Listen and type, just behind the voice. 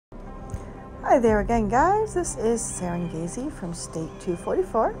Hi there again, guys. This is Serengezi from State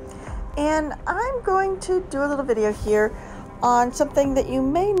 244, and I'm going to do a little video here on something that you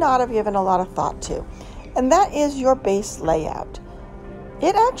may not have given a lot of thought to, and that is your base layout.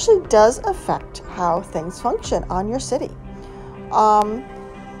 It actually does affect how things function on your city.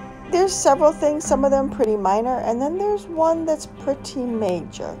 There's several things, some of them pretty minor, and then there's one that's pretty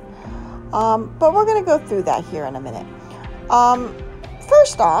major. But we're going to go through that here in a minute.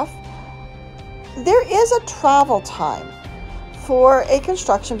 First off, there is a travel time for a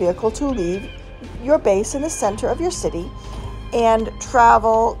construction vehicle to leave your base in the center of your city and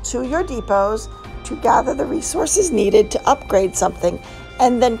travel to your depots to gather the resources needed to upgrade something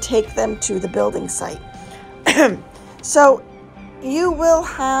and then take them to the building site. So you will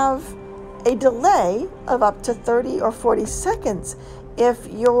have a delay of up to 30 or 40 seconds if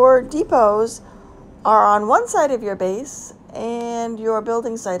your depots are on one side of your base and your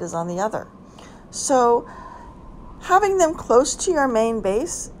building site is on the other. So having them close to your main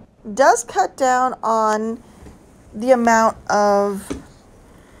base does cut down on the amount of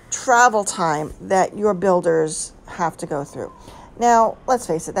travel time that your builders have to go through. Now, let's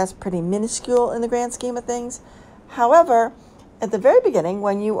face it, that's pretty minuscule in the grand scheme of things. However, at the very beginning,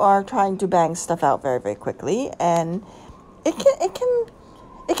 when you are trying to bang stuff out very, very quickly, and it can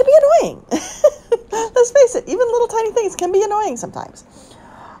be annoying. Let's face it, even little tiny things can be annoying sometimes.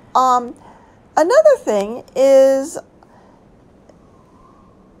 Another thing is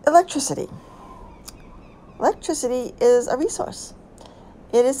electricity. Electricity is a resource.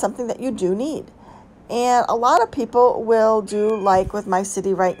 It is something that you do need. And a lot of people will do like with my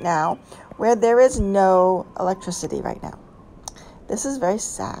city right now, where there is no electricity right now. This is very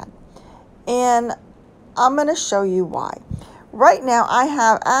sad. And I'm going to show you why. Right now, I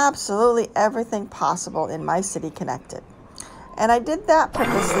have absolutely everything possible in my city connected. And I did that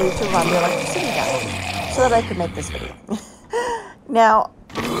purposely to run the electricity down so that I could make this video. Now,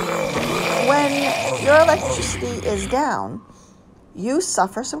 when your electricity is down, you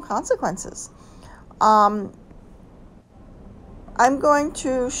suffer some consequences. I'm going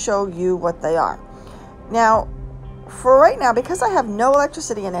to show you what they are. Now, for right now, because I have no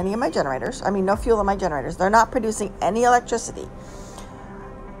electricity in any of my generators, no fuel in my generators, they're not producing any electricity.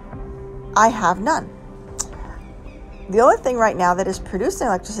 I have none. The only thing right now that is producing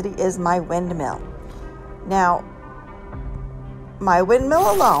electricity is my windmill. Now, my windmill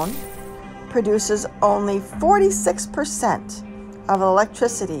alone produces only 46% of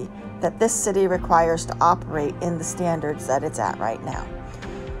electricity that this city requires to operate in the standards that it's at right now.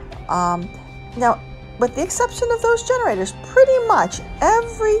 Now, with the exception of those generators, pretty much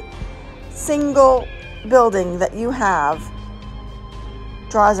every single building that you have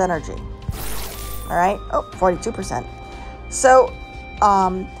draws energy. All right? Oh, 42%. So,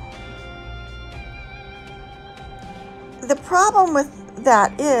 the problem with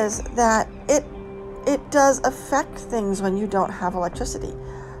that is that it does affect things when you don't have electricity.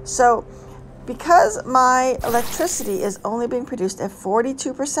 So, because my electricity is only being produced at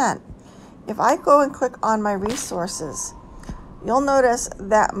 42%, if I go and click on my resources, you'll notice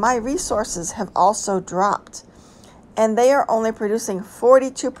that my resources have also dropped, and they are only producing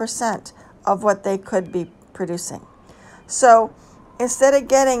 42% of what they could be producing. So instead of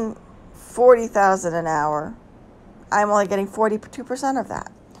getting 40,000 an hour, I'm only getting 42% of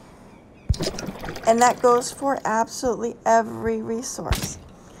that. And that goes for absolutely every resource.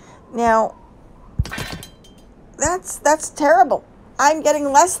 Now, that's terrible. I'm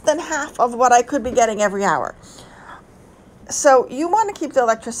getting less than half of what I could be getting every hour. So you want to keep the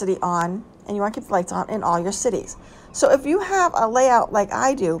electricity on, and you want to keep the lights on in all your cities. So if you have a layout like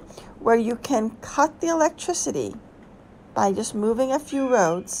I do, where you can cut the electricity by just moving a few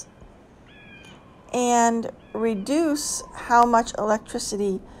roads and reduce how much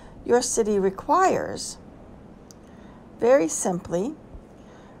electricity your city requires, very simply,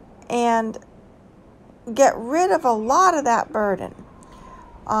 and get rid of a lot of that burden.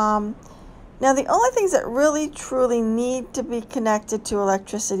 Now, the only things that really truly need to be connected to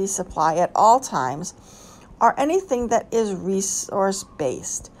electricity supply at all times are anything that is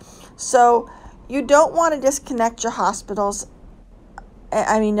resource-based. So you don't want to disconnect your hospitals,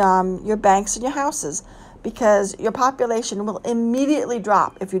 your banks and your houses, because your population will immediately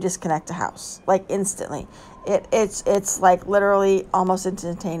drop if you disconnect a house, like instantly. It's like literally almost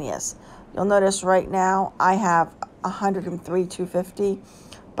instantaneous. You'll notice right now I have 103,250,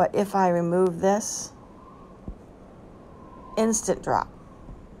 but if I remove this, instant drop.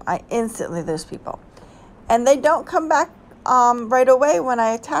 I instantly lose people. And they don't come back right away when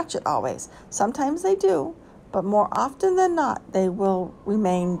I attach it always. Sometimes they do, but more often than not, they will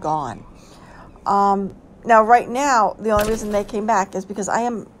remain gone. Now, right now, the only reason they came back is because I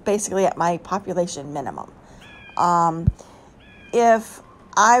am basically at my population minimum. If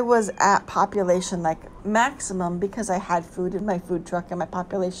I was at population like maximum because I had food in my food truck and my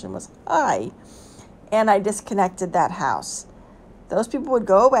population was high, and I disconnected that house, those people would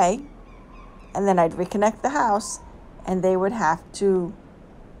go away, and then I'd reconnect the house, and they would have to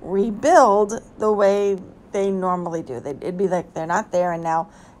rebuild the way they normally do. It'd be like they're not there, and now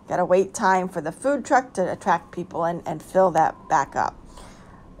got to wait time for the food truck to attract people and fill that back up.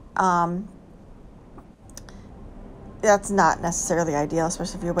 That's not necessarily ideal,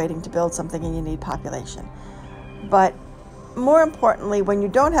 especially if you're waiting to build something and you need population. But more importantly, when you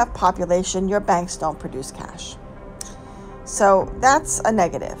don't have population, your banks don't produce cash. So that's a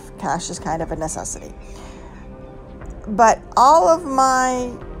negative. Cash is kind of a necessity. But all of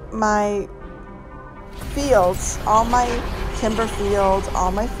my fields, all my timber fields,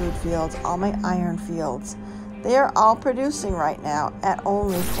 all my food fields, all my iron fields, they are all producing right now at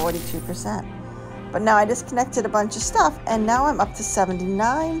only 42%. But now I disconnected a bunch of stuff, and now I'm up to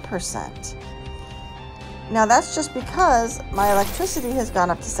 79%. Now that's just because my electricity has gone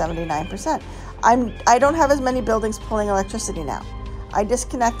up to 79%. I don't have as many buildings pulling electricity now. I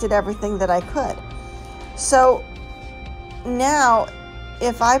disconnected everything that I could. So now,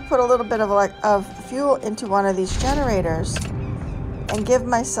 if I put a little bit of fuel into one of these generators and give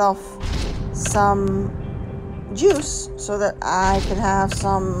myself some juice so that I can have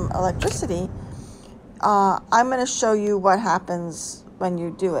some electricity, I'm going to show you what happens when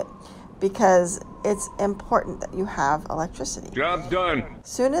you do it, because it's important that you have electricity. Job done.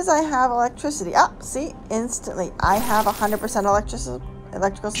 Soon as I have electricity, see, instantly I have 100%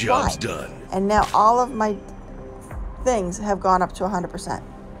 electrical supply. Job's done. And now all of my things have gone up to 100%.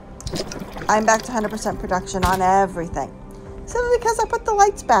 I'm back to 100% production on everything. Simply because I put the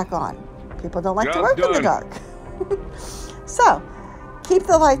lights back on. People don't like to work in the dark. So, keep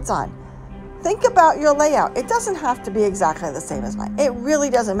the lights on. Think about your layout. It doesn't have to be exactly the same as mine. It really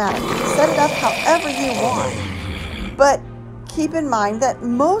doesn't matter. Set it up however you want. But keep in mind that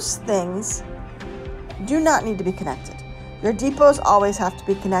most things do not need to be connected. Your depots always have to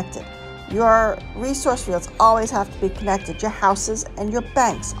be connected. Your resource fields always have to be connected. Your houses and your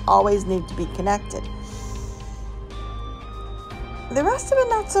banks always need to be connected. The rest of it,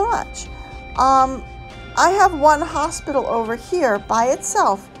 not so much. I have one hospital over here by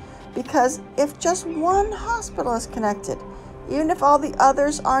itself, because if just one hospital is connected, even if all the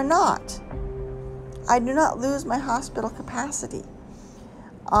others are not, I do not lose my hospital capacity.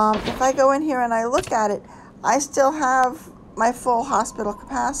 If I go in here and I look at it, I still have my full hospital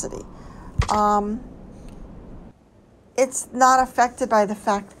capacity. It's not affected by the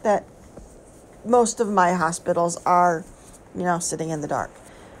fact that most of my hospitals are, sitting in the dark.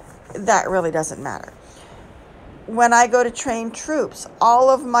 That really doesn't matter. When I go to train troops, all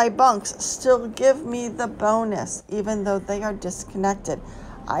of my bunks still give me the bonus, even though they are disconnected.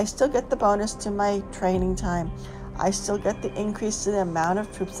 I still get the bonus to my training time. I still get the increase to the amount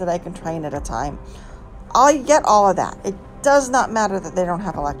of troops that I can train at a time. I get all of that. It does not matter that they don't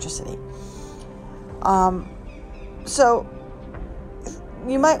have electricity. So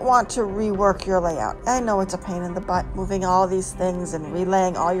you might want to rework your layout. I know it's a pain in the butt moving all these things and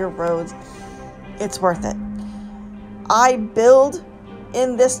relaying all your roads. It's worth it. I build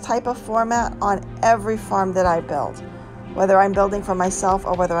in this type of format on every farm that I build, whether I'm building for myself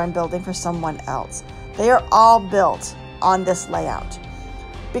or whether I'm building for someone else. They are all built on this layout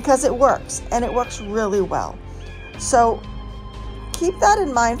because it works, and it works really well. So keep that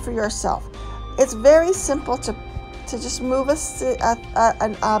in mind for yourself. It's very simple to just move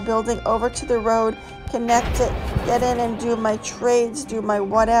a building over to the road, connect it, get in and do my trades, do my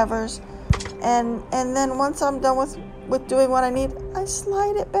whatevers, and then once I'm done with doing what I need, I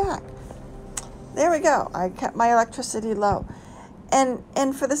slide it back. There we go. I kept my electricity low.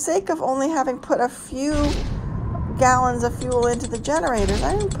 And for the sake of only having put a few gallons of fuel into the generators,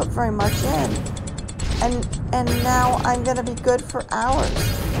 I didn't put very much in. And now I'm going to be good for hours.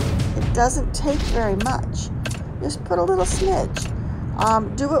 It doesn't take very much. Just put a little smidge.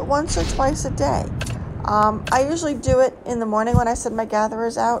 Do it once or twice a day. I usually do it in the morning when I send my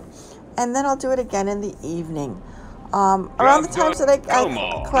gatherers out, and then I'll do it again in the evening. Around the times that I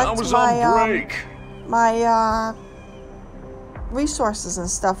collect my resources and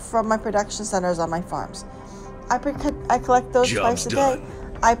stuff from my production centers on my farms. I collect those twice a day.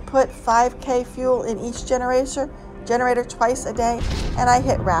 I put 5K fuel in each generator twice a day, and I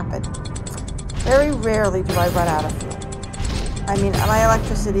hit rapid. Very rarely do I run out of fuel. I mean, my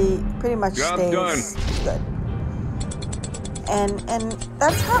electricity pretty much stays good. And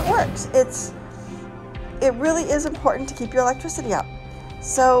that's how it works. it really is important to keep your electricity up.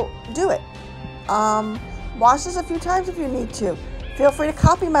 So do it. Watch this a few times if you need to. Feel free to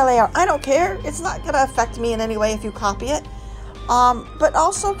copy my layout. I don't care. It's not going to affect me in any way if you copy it. But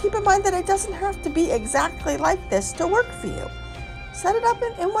also keep in mind that it doesn't have to be exactly like this to work for you. Set it up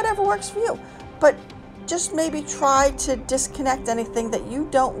in whatever works for you. But just maybe try to disconnect anything that you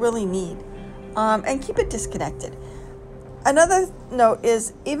don't really need, and keep it disconnected. Another note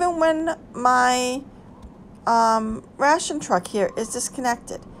is, even when my ration truck here is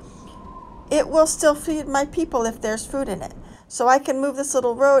disconnected, it will still feed my people if there's food in it. So I can move this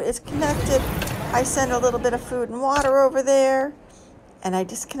little road, it's connected, I send a little bit of food and water over there, and I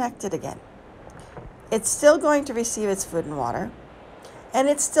disconnect it again. It's still going to receive its food and water, and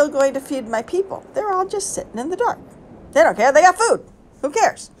it's still going to feed my people. They're all just sitting in the dark. They don't care, they got food. Who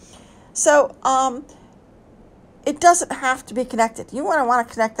cares? So it doesn't have to be connected. You want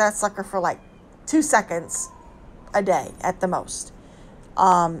to connect that sucker for like 2 seconds a day at the most.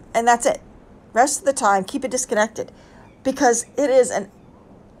 And that's it. Rest of the time, keep it disconnected, because it is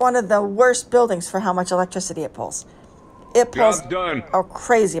one of the worst buildings for how much electricity it pulls. It pulls a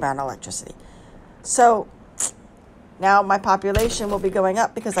crazy amount of electricity. So now my population will be going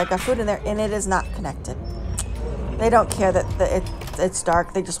up because I got food in there, and it is not connected. They don't care that it's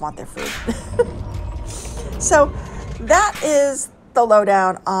dark. They just want their food. So that is the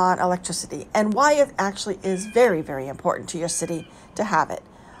lowdown on electricity and why it actually is very, very important to your city to have it.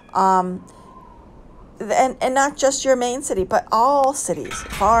 And not just your main city, but all cities,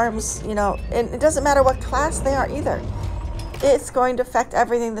 farms, and it doesn't matter what class they are either. It's going to affect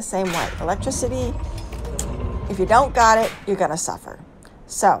everything the same way. Electricity, if you don't got it, you're going to suffer.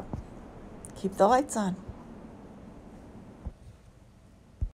 So keep the lights on.